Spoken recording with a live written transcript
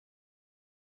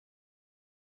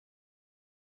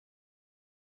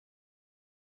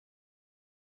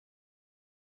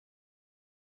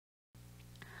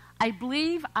I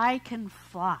believe I can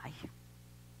fly.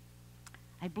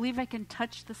 I believe I can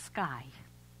touch the sky.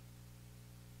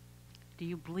 Do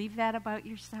you believe that about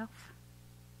yourself?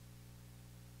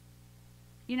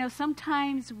 You know,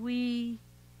 sometimes we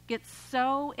get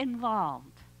so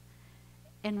involved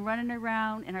in running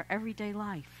around in our everyday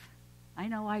life, I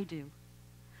know I do,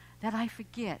 that I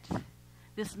forget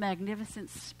this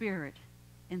magnificent spirit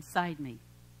inside me.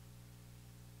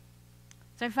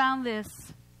 So I found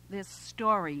this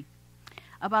story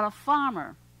about a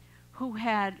farmer who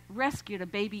had rescued a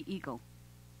baby eagle.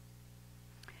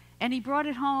 And he brought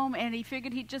it home, and he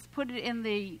figured he'd just put it in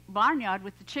the barnyard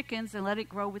with the chickens and let it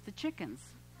grow with the chickens.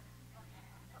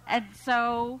 And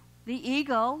so the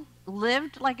eagle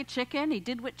lived like a chicken. He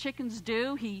did what chickens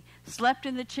do. He slept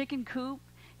in the chicken coop.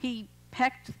 He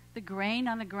pecked the grain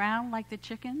on the ground like the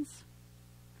chickens.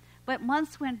 But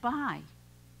months went by,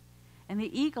 and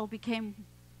the eagle became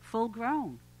full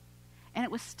grown, and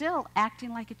it was still acting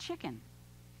like a chicken.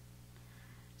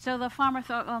 So the farmer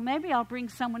thought, well, maybe I'll bring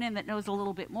someone in that knows a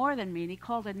little bit more than me, and he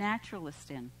called a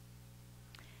naturalist in. And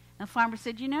the farmer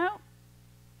said, you know,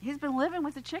 he's been living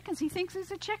with the chickens. He thinks he's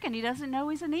a chicken. He doesn't know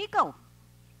he's an eagle.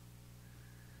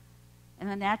 And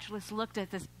the naturalist looked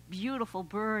at this beautiful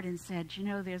bird and said, you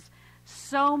know, there's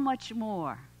so much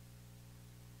more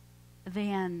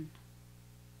than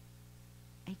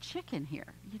a chicken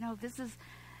here. You know,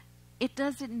 it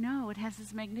doesn't know. It has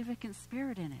this magnificent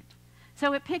spirit in it.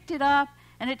 So it picked it up,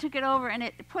 and it took it over, and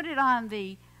it put it on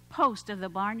the post of the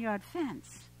barnyard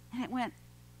fence. And it went,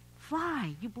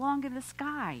 fly, you belong in the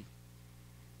sky.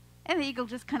 And the eagle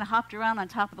just kind of hopped around on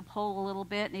top of the pole a little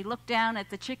bit, and he looked down at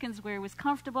the chickens where he was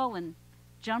comfortable and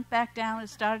jumped back down and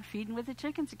started feeding with the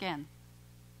chickens again.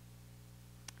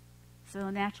 So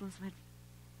the naturalist went,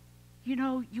 you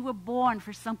know, you were born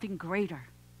for something greater.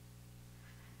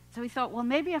 So he thought, well,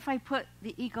 maybe if I put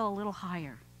the eagle a little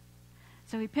higher.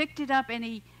 So he picked it up, and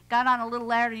he got on a little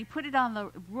ladder, and he put it on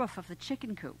the roof of the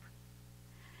chicken coop.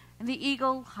 And the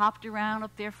eagle hopped around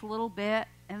up there for a little bit,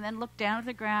 and then looked down at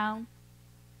the ground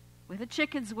where the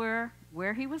chickens were,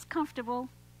 where he was comfortable.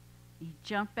 He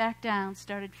jumped back down,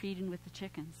 started feeding with the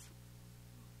chickens.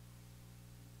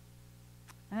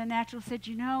 And the naturalist said,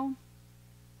 you know,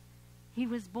 he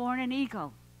was born an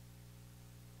eagle.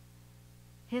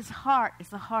 His heart is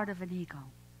the heart of an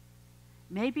eagle.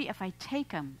 Maybe if I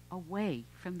take him away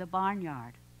from the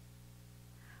barnyard,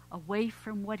 away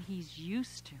from what he's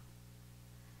used to.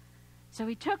 So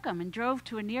he took him and drove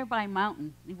to a nearby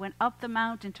mountain. He went up the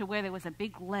mountain to where there was a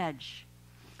big ledge.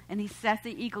 And he set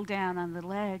the eagle down on the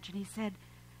ledge, and he said,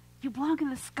 you belong in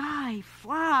the sky,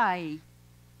 fly.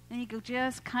 And the eagle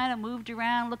just kind of moved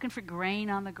around looking for grain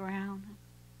on the ground.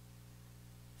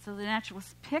 So the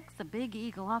naturalist picked the big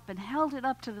eagle up and held it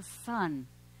up to the sun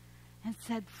and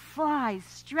said, fly,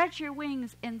 stretch your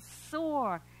wings and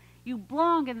soar. You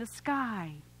belong in the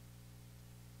sky.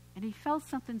 And he felt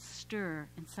something stir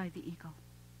inside the eagle.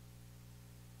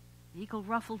 The eagle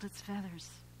ruffled its feathers.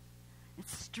 It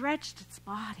stretched its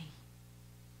body.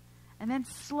 And then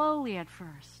slowly at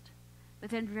first,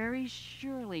 but then very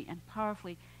surely and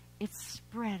powerfully, it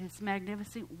spread its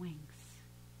magnificent wings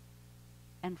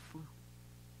and flew.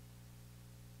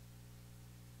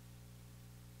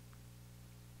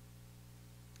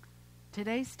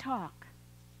 Today's talk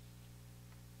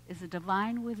is the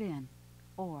divine within,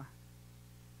 or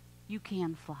you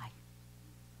can fly.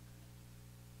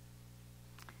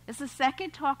 It's the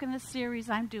second talk in the series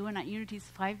I'm doing on Unity's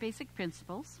 5 basic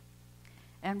principles.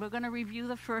 And we're going to review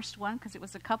the first one because it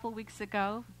was a couple weeks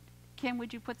ago. Kim,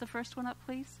 would you put the first one up,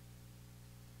 please?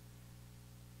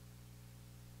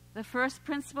 The first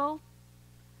principle,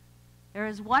 there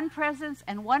is one presence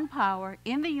and one power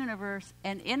in the universe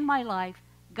and in my life,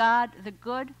 God, the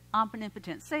good,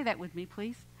 omnipotent. Say that with me,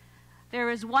 please. There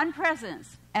is one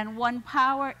presence and one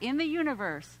power in the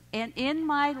universe and in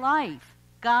my life,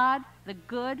 God, the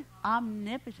good,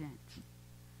 omnipotent.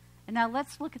 And now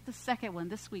let's look at the second one,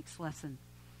 this week's lesson.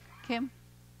 Kim?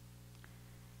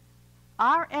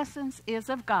 Our essence is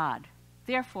of God.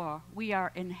 Therefore, we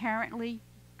are inherently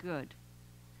good.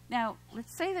 Now,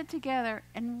 let's say that together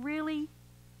and really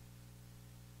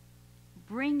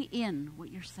bring in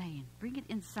what you're saying. Bring it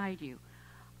inside you.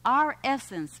 Our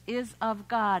essence is of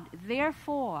God.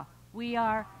 Therefore, we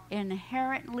are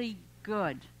inherently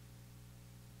good.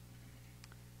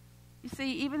 You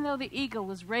see, even though the eagle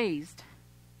was raised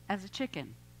as a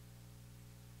chicken,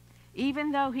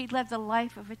 even though he led the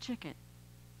life of a chicken,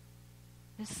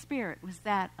 his spirit was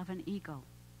that of an eagle.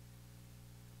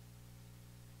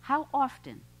 How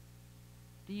often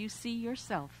do you see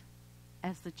yourself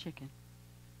as the chicken?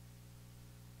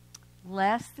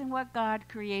 Less than what God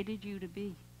created you to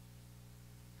be.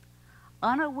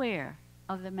 unaware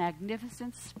of the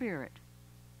magnificent spirit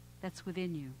that's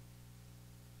within you.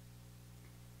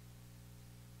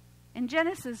 In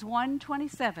Genesis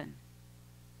 1:27,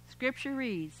 Scripture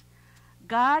reads,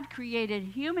 God created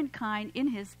humankind in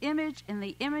his image. In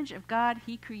the image of God,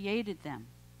 he created them.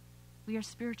 We are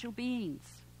spiritual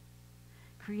beings,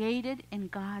 created in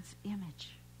God's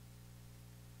image.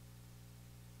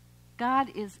 God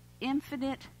is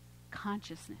infinite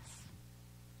consciousness.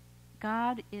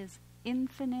 God is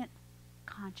infinite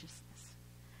consciousness.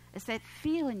 It's that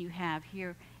feeling you have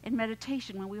here in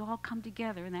meditation when we all come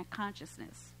together in that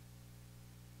consciousness.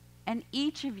 And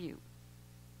each of you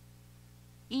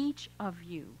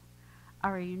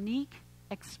are a unique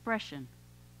expression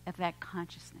of that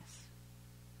consciousness.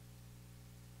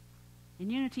 In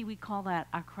unity, we call that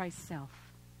our Christ self.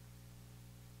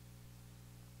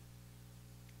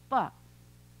 But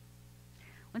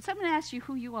when someone asks you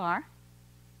who you are,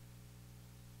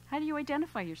 how do you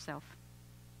identify yourself?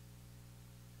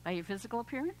 By your physical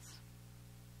appearance?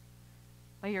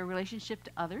 By your relationship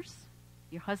to others?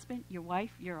 Your husband, your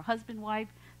wife, your husband, wife,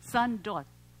 son,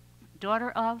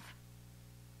 daughter of?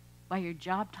 By your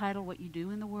job title, what you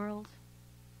do in the world?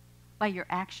 By your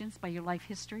actions, by your life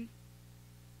history?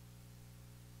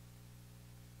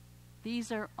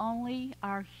 These are only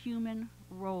our human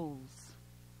roles.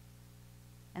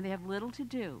 And they have little to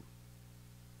do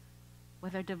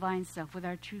with our divine self, with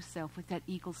our true self, with that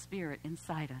eagle spirit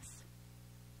inside us.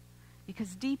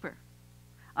 Because deeper,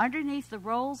 underneath the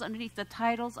roles, underneath the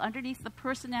titles, underneath the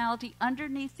personality,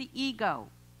 underneath the ego,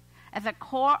 at the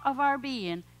core of our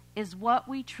being is what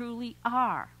we truly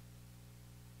are.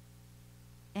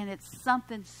 And it's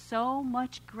something so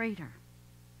much greater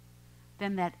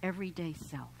than that everyday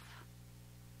self.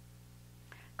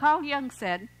 Carl Jung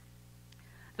said,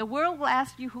 the world will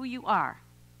ask you who you are,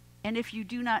 and if you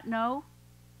do not know,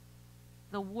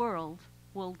 the world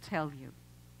will tell you.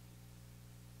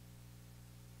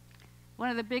 One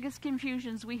of the biggest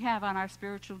confusions we have on our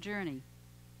spiritual journey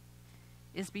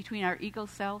is between our ego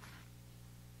self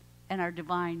and our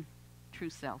divine true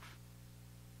self.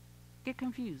 Get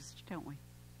confused, don't we?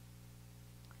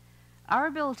 Our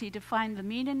ability to find the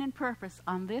meaning and purpose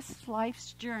on this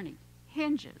life's journey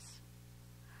hinges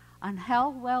on how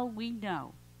well we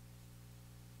know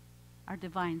our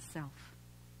divine self.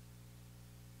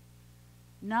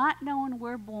 Not knowing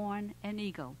we're born an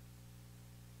ego,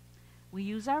 we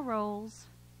use our roles,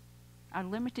 our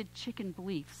limited chicken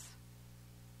beliefs,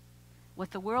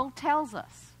 what the world tells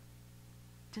us,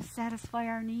 to satisfy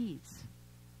our needs,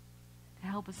 to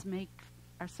help us make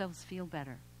ourselves feel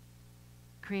better,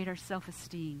 create our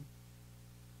self-esteem.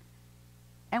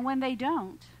 And when they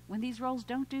don't, when these roles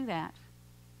don't do that,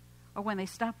 or when they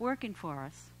stop working for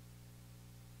us,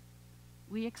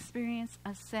 we experience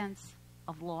a sense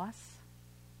of loss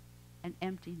and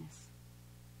emptiness.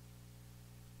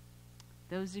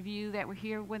 Those of you that were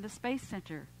here when the Space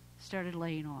Center started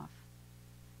laying off,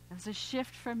 it was a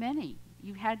shift for many.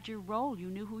 You had your role, you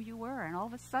knew who you were, and all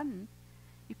of a sudden,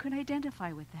 you couldn't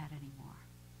identify with that anymore.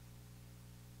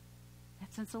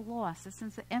 That sense of loss, that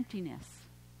sense of emptiness.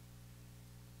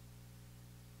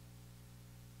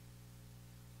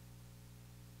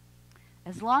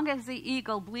 As long as the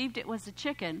eagle believed it was a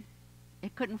chicken,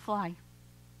 it couldn't fly.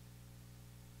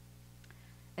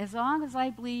 As long as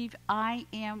I believe I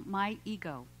am my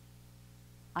ego,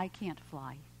 I can't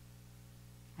fly.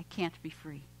 I can't be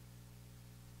free.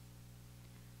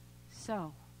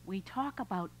 So, we talk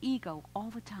about ego all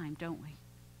the time, don't we?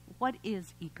 What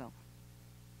is ego?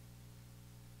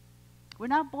 We're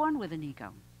not born with an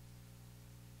ego.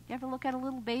 You ever look at a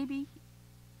little baby?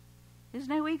 There's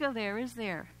no ego there, is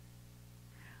there?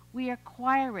 We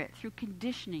acquire it through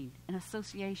conditioning and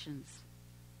associations.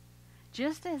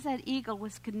 Just as that eagle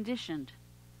was conditioned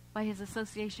by his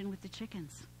association with the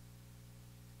chickens.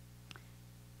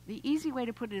 The easy way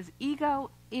to put it is,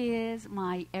 ego is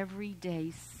my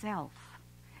everyday self.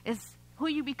 It's who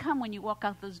you become when you walk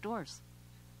out those doors.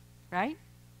 Right?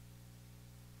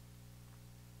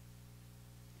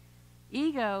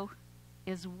 Ego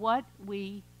is what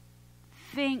we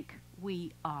think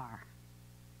we are.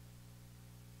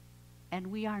 And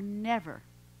we are never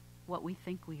what we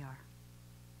think we are.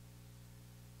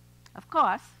 Of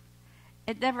course,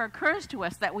 it never occurs to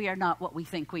us that we are not what we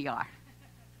think we are.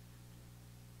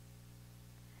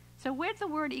 So where did the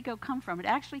word ego come from? It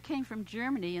actually came from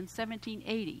Germany in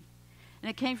 1780. And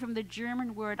it came from the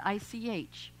German word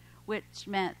ich, which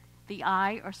meant the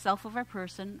I or self of a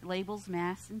person, labels,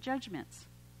 masks, and judgments.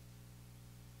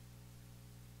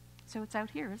 So it's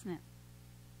out here, isn't it?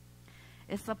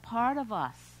 It's a part of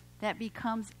us that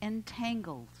becomes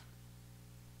entangled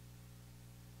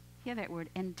Hear that word,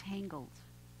 entangled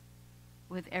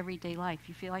with everyday life.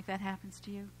 You feel like that happens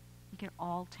to you? You get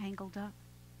all tangled up?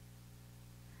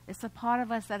 It's the part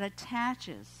of us that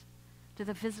attaches to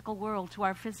the physical world, to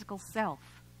our physical self.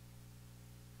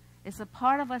 It's a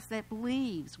part of us that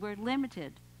believes we're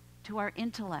limited to our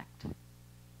intellect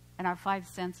and our five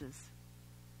senses.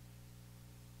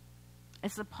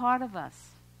 It's a part of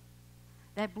us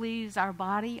that believes our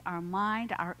body, our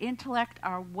mind, our intellect,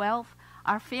 our wealth,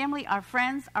 our family, our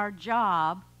friends, our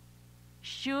job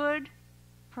should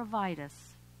provide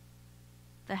us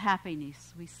the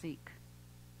happiness we seek,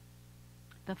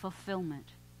 the fulfillment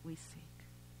we seek.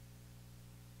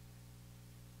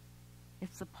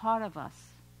 It's the part of us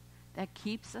that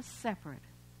keeps us separate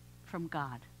from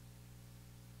God.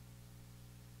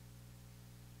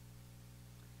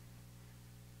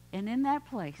 And in that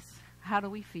place, how do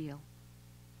we feel?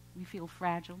 We feel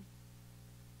fragile.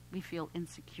 We feel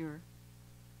insecure.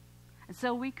 And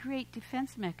so we create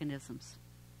defense mechanisms.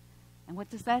 And what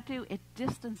does that do? It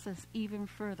distances us even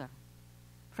further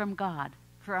from God,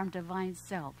 from our divine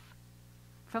self,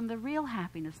 from the real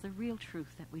happiness, the real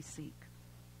truth that we seek.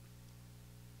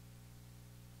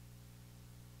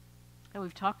 And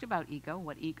we've talked about ego,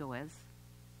 what ego is.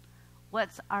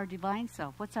 What's our divine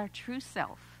self? What's our true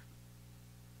self?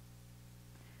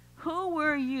 Who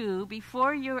were you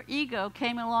before your ego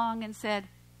came along and said,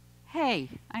 hey,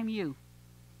 I'm you?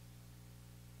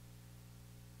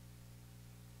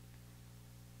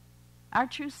 Our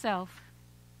true self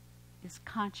is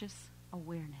conscious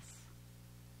awareness.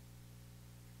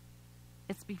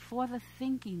 It's before the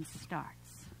thinking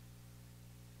starts.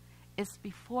 It's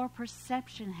before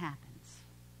perception happens.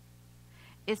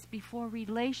 It's before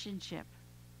relationship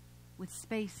with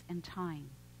space and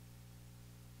time.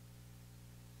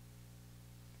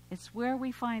 It's where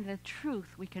we find the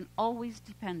truth we can always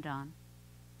depend on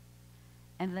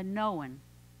and the knowing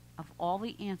of all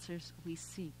the answers we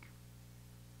seek.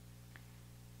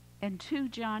 In 2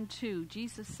 John 2,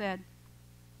 Jesus said,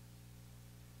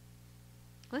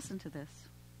 listen to this.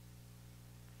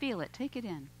 Feel it. Take it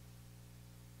in.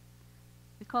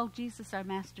 We call Jesus our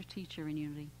master teacher in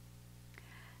unity.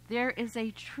 There is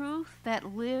a truth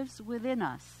that lives within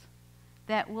us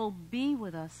that will be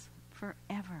with us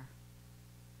forever.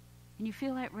 Can you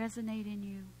feel that resonate in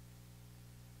you?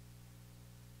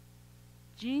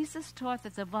 Jesus taught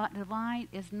that the divine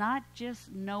is not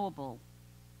just knowable,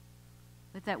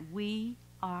 but that we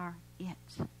are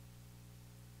it.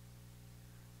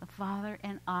 The Father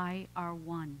and I are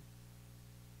one.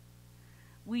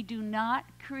 We do not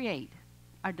create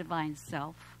our divine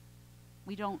self.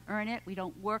 We don't earn it. We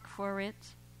don't work for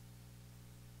it.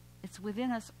 It's within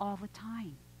us all the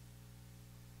time.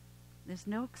 There's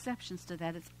no exceptions to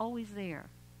that. It's always there.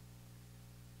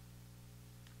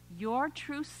 Your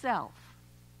true self,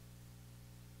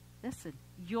 listen,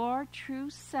 your true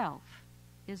self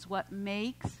is what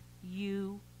makes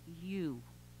you you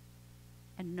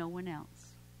and no one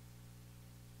else.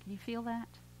 Can you feel that?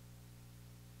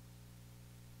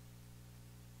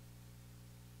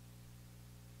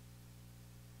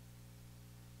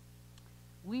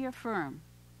 We affirm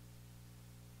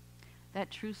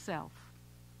that true self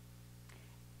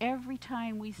every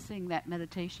time we sing that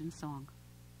meditation song.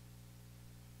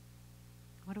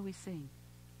 What do we sing?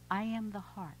 I am the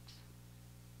heart.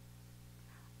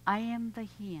 I am the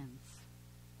hands.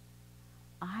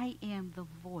 I am the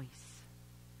voice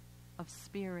of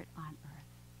spirit on earth.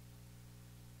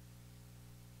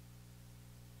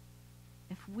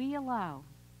 If we allow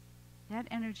that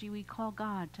energy we call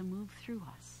God to move through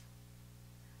us,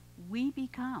 we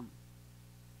become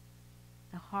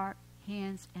the heart,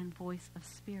 hands, and voice of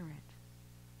spirit.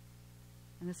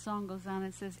 And the song goes on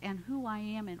and says, and who I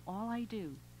am and all I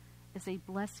do is a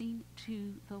blessing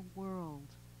to the world.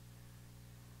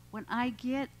 When I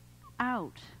get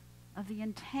out of the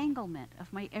entanglement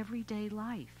of my everyday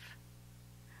life,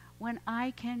 when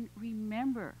I can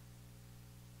remember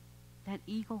that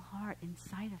eagle heart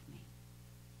inside of me,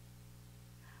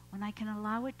 when I can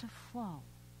allow it to flow,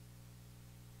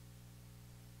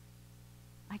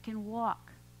 I can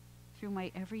walk through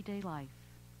my everyday life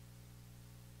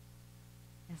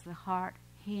as the heart,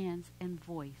 hands, and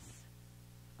voice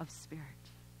of spirit.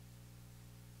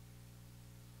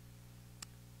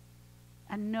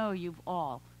 I know you've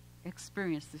all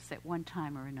experienced this at one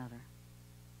time or another.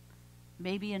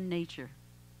 Maybe in nature,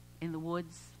 in the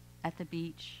woods, at the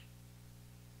beach.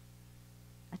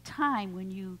 A time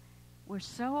when you were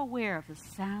so aware of the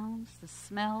sounds, the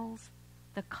smells,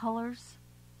 the colors,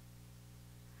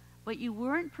 but you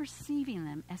weren't perceiving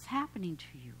them as happening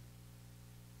to you.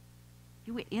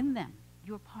 You were in them.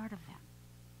 You were part of them.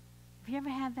 Have you ever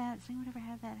had that? Has anyone ever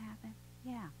had that happen?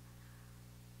 Yeah.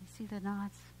 You see the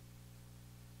nods?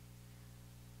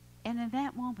 And in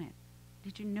that moment,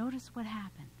 did you notice what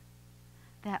happened?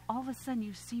 That all of a sudden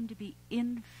you seemed to be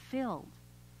infilled,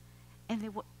 and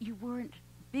that you weren't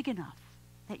big enough,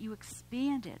 that you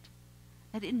expanded,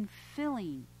 that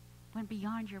infilling went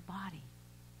beyond your body.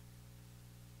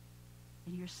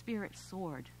 And your spirit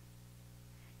soared.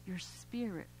 Your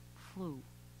spirit flew.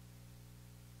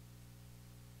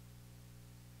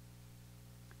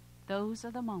 Those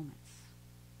are the moments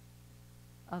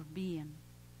of being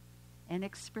and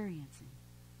experiencing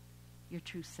your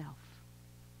true self,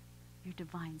 your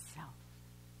divine self.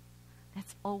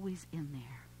 That's always in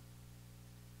there.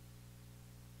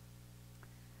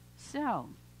 So,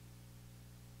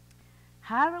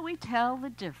 how do we tell the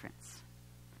difference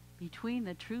between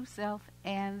the true self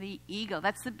and the ego?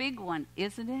 That's the big one,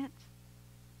 isn't it?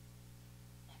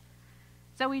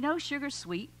 So we know sugar's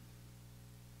sweet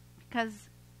because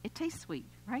it tastes sweet,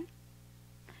 right?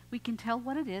 We can tell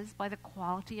what it is by the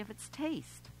quality of its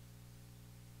taste.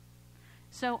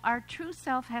 So our true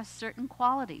self has certain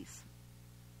qualities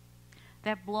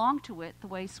that belong to it the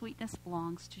way sweetness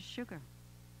belongs to sugar.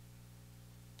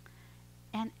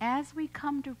 And as we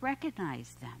come to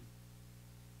recognize them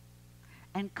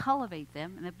and cultivate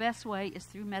them, and the best way is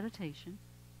through meditation,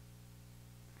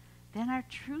 then our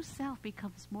true self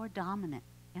becomes more dominant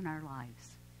in our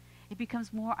lives. It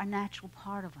becomes more a natural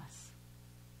part of us.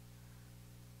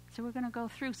 So we're going to go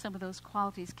through some of those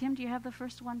qualities. Kim, do you have the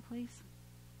first one, please?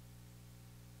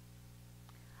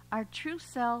 Our true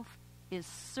self is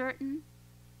certain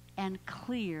and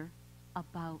clear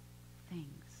about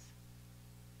things.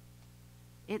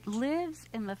 It lives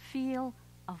in the field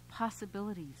of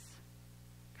possibilities,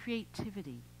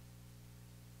 creativity,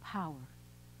 power.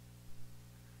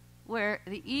 Where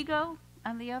the ego,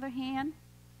 on the other hand,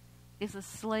 is a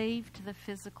slave to the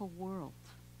physical world.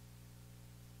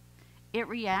 It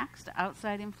reacts to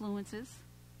outside influences.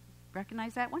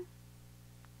 Recognize that one?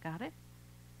 Got it?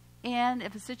 And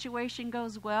if a situation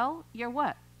goes well, you're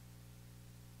what?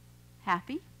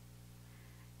 Happy.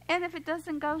 And if it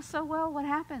doesn't go so well, what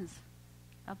happens?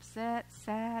 Upset,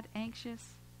 sad,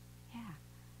 anxious. Yeah.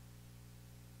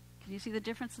 Can you see the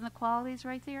difference in the qualities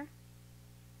right there?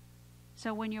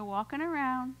 So when you're walking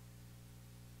around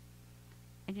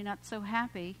and you're not so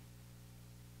happy,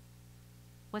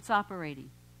 what's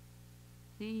operating?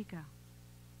 The ego.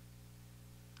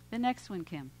 The next one,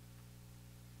 Kim.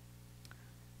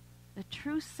 The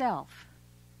true self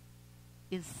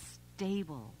is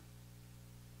stable.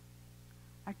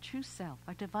 Our true self,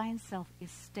 our divine self, is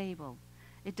stable.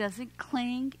 It doesn't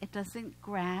cling. It doesn't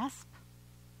grasp.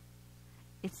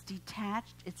 It's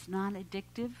detached. It's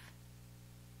non-addictive.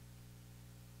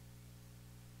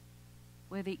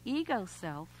 Where the ego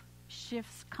self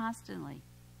shifts constantly.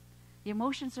 The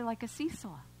emotions are like a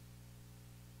seesaw.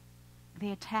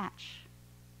 They attach.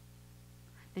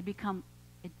 They become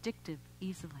addictive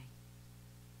easily.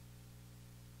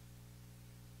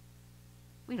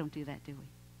 We don't do that, do we?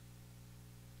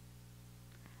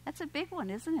 That's a big one,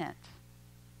 isn't it?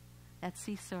 That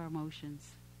seesaw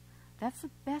emotions. That's the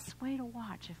best way to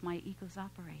watch if my ego's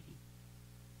operating.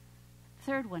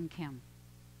 Third one, Kim.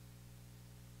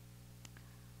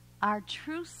 Our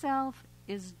true self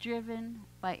is driven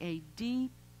by a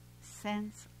deep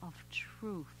sense of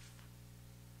truth.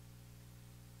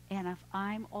 And if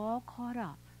I'm all caught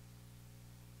up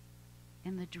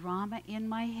in the drama in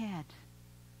my head,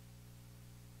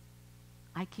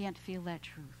 I can't feel that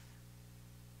truth.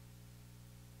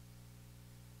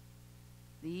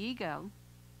 The ego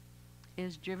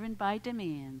is driven by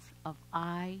demands of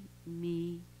I,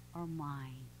 me, or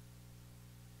mine.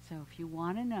 So if you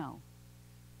want to know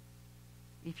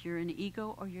if you're an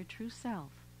ego or your true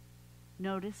self,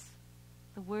 notice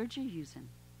the words you're using.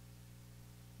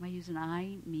 Am I using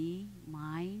I, me,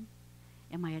 mine?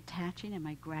 Am I attaching? Am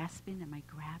I grasping? Am I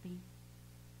grabbing?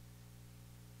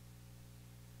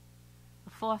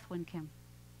 The fourth one, Kim.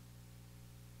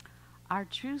 Our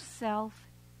true self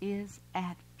is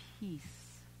at peace.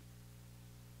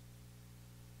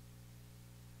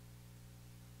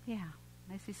 Yeah,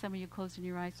 I see some of you closing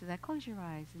your eyes to that. Close your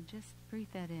eyes and just breathe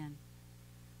that in.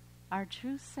 Our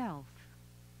true self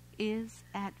is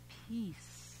at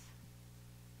peace.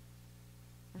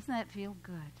 Doesn't that feel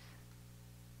good?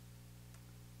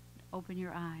 Open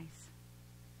your eyes.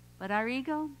 But our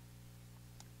ego,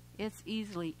 it's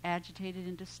easily agitated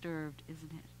and disturbed,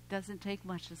 isn't it? Doesn't take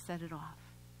much to set it off.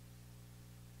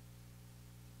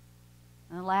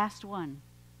 And the last one.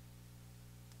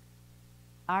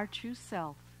 Our true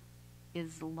self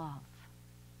is love.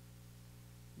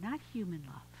 Not human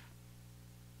love.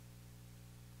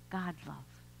 God love.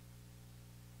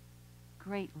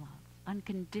 Great love.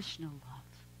 unconditional love.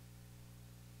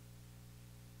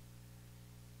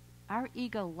 Our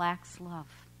ego lacks love.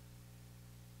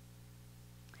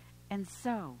 And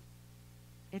so,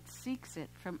 it seeks it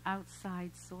from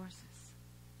outside sources.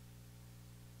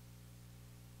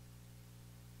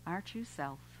 Our true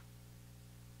self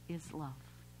is love.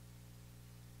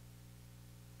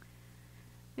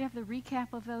 We have the recap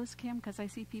of those, Kim, because I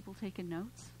see people taking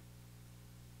notes.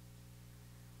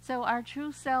 So our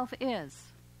true self is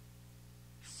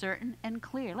certain and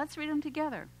clear. Let's read them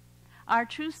together. Our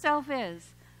true self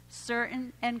is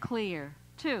certain and clear.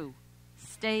 2,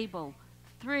 stable.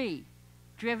 3,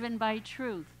 driven by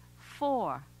truth.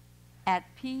 4, at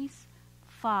peace.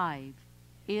 5,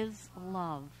 is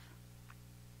love.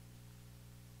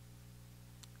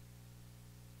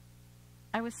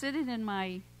 I was sitting in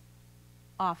my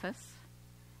office,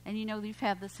 and you know you've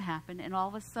had this happen, and all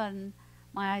of a sudden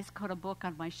my eyes caught a book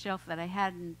on my shelf that I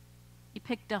hadn't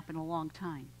picked up in a long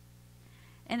time.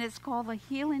 And it's called The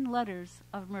Healing Letters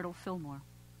of Myrtle Fillmore.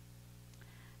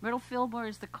 Myrtle Fillmore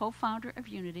is the co-founder of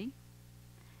Unity,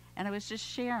 and I was just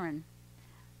sharing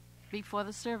before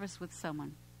the service with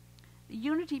someone.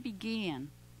 Unity began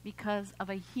because of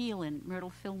a healing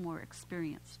Myrtle Fillmore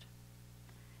experienced.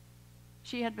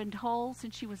 She had been told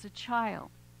since she was a child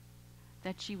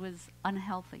that she was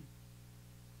unhealthy,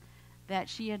 that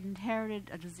she had inherited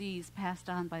a disease passed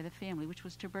on by the family, which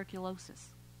was tuberculosis.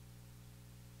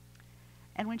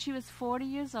 And when she was 40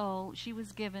 years old, she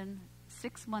was given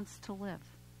 6 months to live.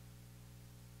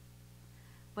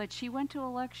 But she went to a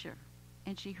lecture,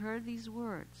 and she heard these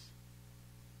words: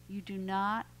 "You do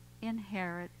not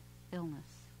inherit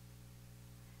illness."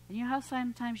 And you know how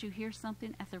sometimes you hear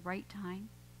something at the right time,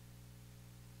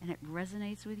 and it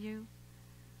resonates with you?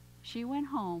 She went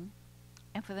home,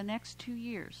 and for the next 2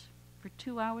 years, for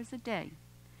 2 hours a day,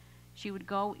 she would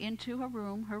go into her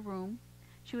room,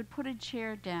 she would put a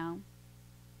chair down,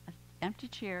 an empty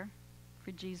chair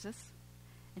for Jesus,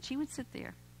 and she would sit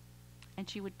there, and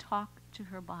she would talk to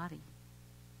her body.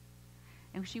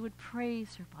 And she would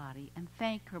praise her body and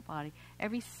thank her body,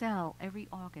 every cell, every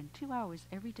organ, 2 hours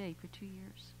every day for 2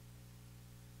 years.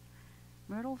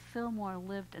 Myrtle Fillmore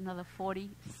lived another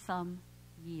 40-some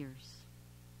years.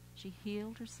 She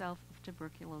healed herself of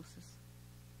tuberculosis.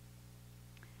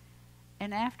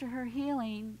 And after her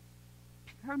healing,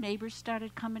 her neighbors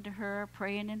started coming to her,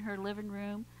 praying in her living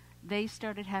room. They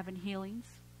started having healings.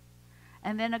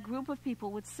 And then a group of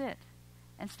people would sit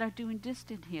and start doing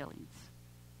distant healings.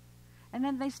 And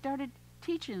then they started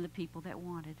teaching the people that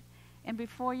wanted. And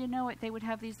before you know it, they would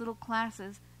have these little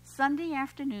classes Sunday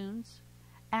afternoons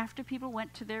after people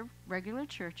went to their regular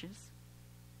churches.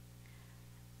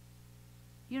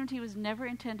 Unity was never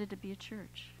intended to be a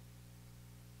church.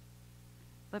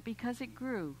 But because it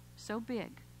grew so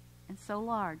big and so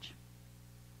large,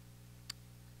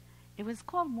 it was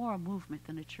called more a movement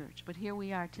than a church. But here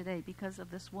we are today because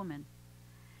of this woman.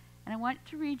 And I want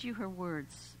to read you her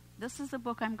words. This is the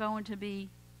book I'm going to be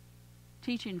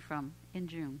teaching from in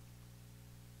June.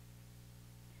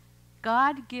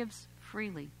 God gives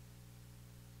freely.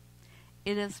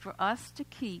 It is for us to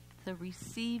keep the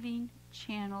receiving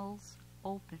channels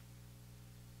open,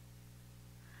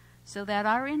 so that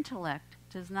our intellect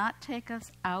does not take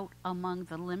us out among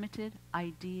the limited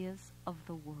ideas of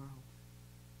the world.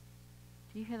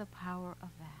 Do you hear the power of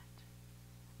that?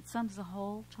 It sums the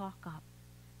whole talk up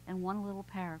in one little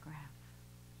paragraph.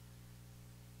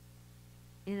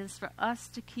 It is for us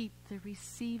to keep the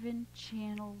receiving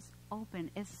channels open.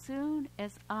 As soon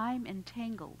as I'm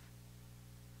entangled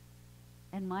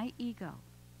in my ego,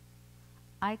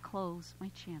 I close my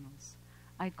channels.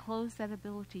 I close that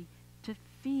ability to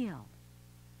feel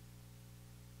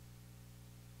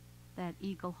that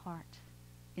eagle heart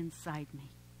inside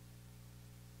me.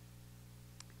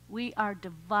 We are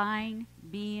divine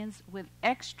beings with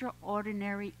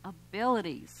extraordinary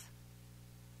abilities.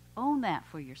 Own that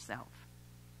for yourself.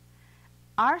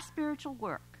 Our spiritual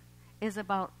work is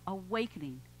about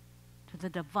awakening to the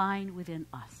divine within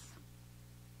us.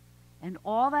 And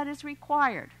all that is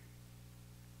required,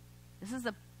 this is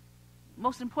the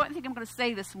most important thing I'm going to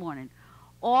say this morning.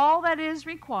 All that is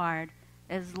required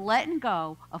is letting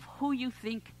go of who you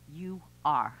think you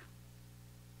are.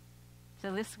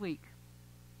 So this week,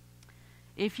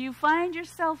 if you find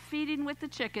yourself feeding with the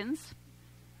chickens,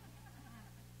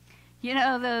 you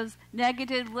know, those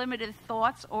negative, limited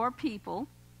thoughts or people,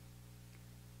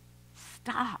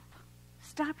 stop.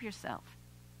 Stop yourself.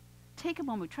 Take a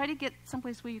moment. Try to get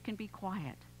someplace where you can be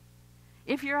quiet.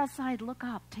 If you're outside, look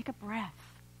up. Take a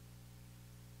breath.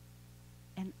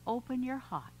 And open your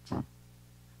heart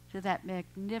to that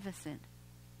magnificent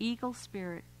eagle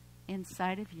spirit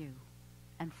inside of you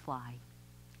and fly.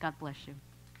 God bless you.